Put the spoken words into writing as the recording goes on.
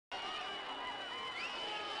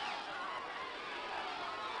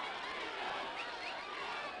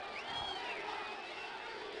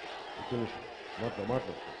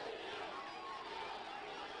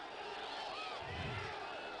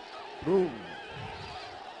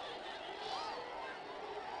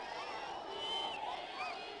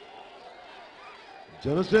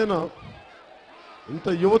జనసేన ఇంత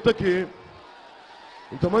యువతకి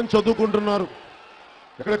ఇంతమంది చదువుకుంటున్నారు,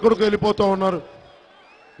 ఎక్కడెక్కడికి వెళ్ళిపోతా ఉన్నారు.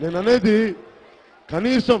 నేను అనేది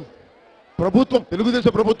కనీసం ప్రభుత్వం,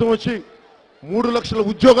 తెలుగుదేశం ప్రభుత్వం వచ్చి 3 లక్షల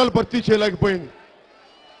ఉద్యోగాలు భర్తీ చేయలేకపోయింది.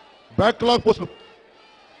 బ్యాక్లాగ్ పోస్టులు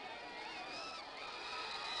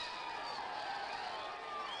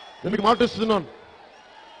నేను మాట ఇస్తున్నాను.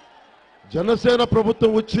 జనసేన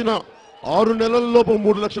ప్రభుత్వం వచ్చిన 6 నెలల్లోపు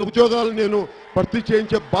 3 లక్షల ఉద్యోగాలు నేను భర్తీ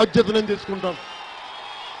చేయించే బాధ్యత నేను తీసుకుంటాను.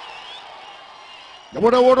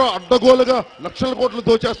 ఎవడెవడో అడ్డగోలుగా లక్షల కోట్లు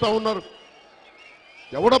దోచేస్తా ఉన్నారు.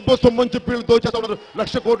 ఎవడబ్బో సొమ్మని చెప్పి దోచేస్తా ఉన్నారు.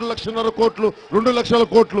 1,00,000 కోట్లు, 1,50,000 కోట్లు, 2 లక్షల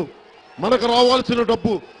కోట్లు. మనకు రావాల్సిన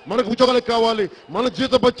డబ్బు, మనకు ఉద్యోగాలకు కావాలి, మన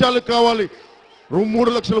జీత బత్యాలకు కావాలి. 3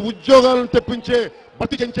 లక్షల ఉద్యోగాలను తెప్పించే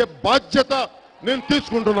భర్తీ చేయించే బాధ్యత నేను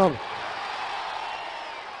తీసుకుంటున్నాను.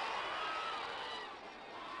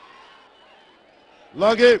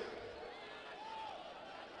 అలాగే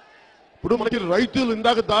ఇప్పుడు మనకి రైతులు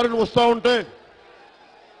ఇందాక దారిని వస్తా ఉంటే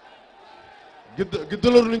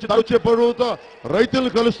గిద్దలూరు నుంచి వచ్చే పరువుతో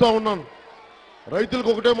రైతులను కలుస్తా ఉన్నాను. రైతులకు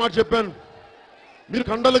ఒకటే మాట చెప్పాను, మీరు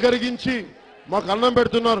కండలు కరిగించి మాకు అన్నం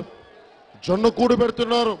పెడుతున్నారు, జొన్న కూడు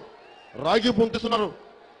పెడుతున్నారు, రాగి పొందుతున్నారు,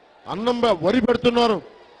 అన్నం వరి పెడుతున్నారు.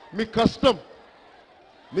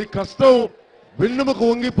 మీ కష్టం వెన్నుముకు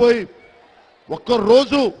వంగిపోయి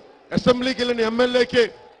ఒక్కరోజు అసెంబ్లీకి వెళ్ళిన ఎమ్మెల్యేకి,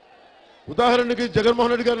 ఉదాహరణకి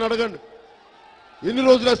జగన్మోహన్ రెడ్డి గారిని అడగండి, ఎన్ని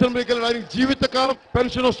రోజులు అసెంబ్లీకి వెళ్ళిన ఆయనకి జీవితకాలం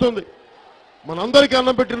పెన్షన్ వస్తుంది. మనందరికీ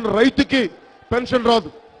అన్నం పెట్టిన రైతుకి పెన్షన్ రాదు.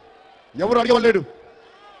 ఎవరు అడిగలేడు,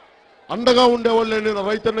 అండగా ఉండేవాళ్ళే. నేను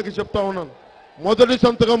రైతన్నకి చెప్తా ఉన్నాను, మొదటి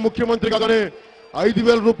సంతకం ముఖ్యమంత్రి కాగానే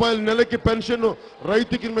 5,000 రూపాయల నెలకి పెన్షన్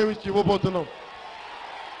రైతుకి మేము ఇవ్వబోతున్నాం.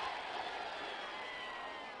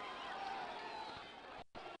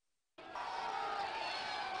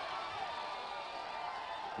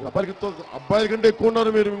 అబ్బాయిల కంటే ఎక్కువ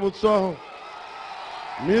ఉన్నారు మీరు. మీ ఉత్సాహం,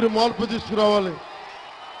 మీరు మార్పు తీసుకురావాలి.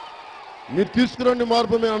 మీరు తీసుకురండి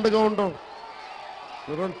మార్పు, మేము అండగా ఉంటాం.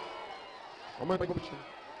 అమ్మాయి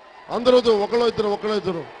అందరూ ఒకళ్ళో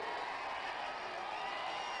ఇద్దరు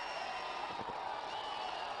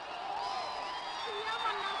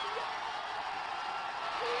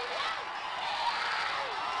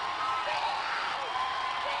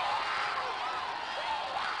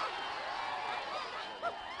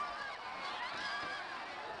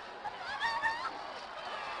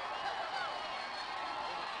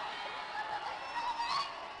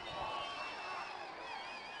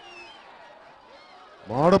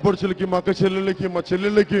మా ఆడపడుచులకి, మా అక్క చెల్లెళ్ళకి, మా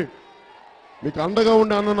చెల్లెళ్ళకి మీకు అండగా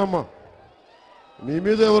ఉండే అన్ననమ్మా. మీ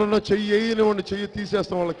మీద ఎవరన్నా చెయ్యి వేయనివ్వండి, చెయ్యి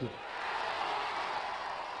తీసేస్తాం వాళ్ళకి.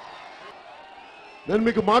 నేను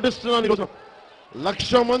మీకు మాటిస్తున్నాను, ఈరోజు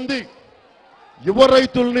 1,00,000 మంది యువ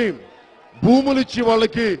రైతుల్ని భూములు ఇచ్చి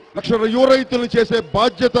వాళ్ళకి 1,00,000 యువ రైతుల్ని చేసే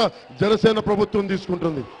బాధ్యత జనసేన ప్రభుత్వం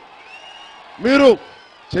తీసుకుంటుంది. మీరు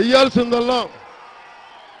చెయ్యాల్సిందల్లా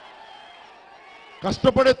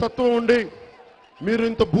కష్టపడే తత్వం ఉండి, మీరు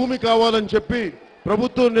ఇంత భూమి కావాలని చెప్పి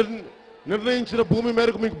ప్రభుత్వం నిర్ణయించిన భూమి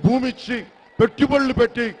మేరకు మీకు భూమి ఇచ్చి పెట్టుబడులు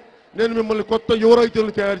పెట్టి నేను మిమ్మల్ని కొత్త యువ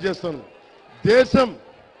రైతులను తయారు చేస్తాను. దేశం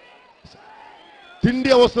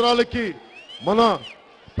తిండి అవసరాలకి మన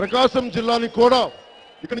ప్రకాశం జిల్లాని కూడా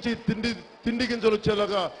ఇక్కడి నుంచి తిండి గింజలు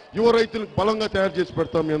వచ్చేలాగా యువ రైతులకు బలంగా తయారు చేసి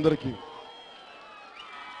పెడతాం మీ అందరికీ.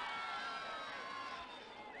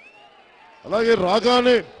 అలాగే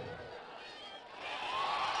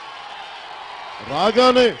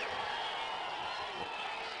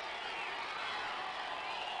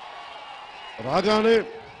రాగానే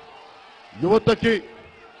యువతకి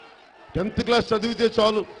 10th క్లాస్ చదివితే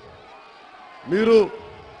చాలు. మీరు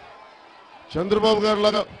చంద్రబాబు గారి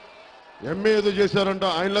లాగా ఎంఏ ఏదో చేశారంట,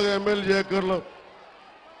 ఆయనలాగా ఎంఏలు చేయక్కర్లా.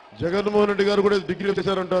 జగన్మోహన్ రెడ్డి గారు కూడా డిగ్రీలు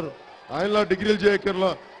చేశారంటారు, ఆయనలా డిగ్రీలు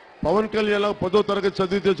చేయక్కర్లా. పవన్ కళ్యాణ్ లాగా 10వ తరగతి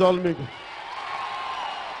చదివితే చాలు మీకు.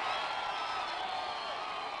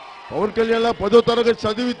 పవన్ కళ్యాణ్ 10వ తరగతి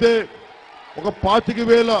చదివితే ఒక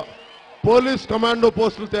 25,000 పోలీస్ కమాండో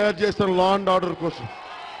పోస్టులు తయారు చేస్తారు లా అండ్ ఆర్డర్ కోసం.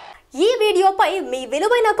 ఈ వీడియోపై మీ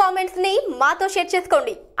విలువైన కామెంట్స్ ని మాతో షేర్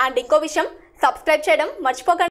చేసుకోండి. అండ్ ఇంకో విషయం, సబ్స్క్రైబ్ చేయడం మర్చిపోకండి.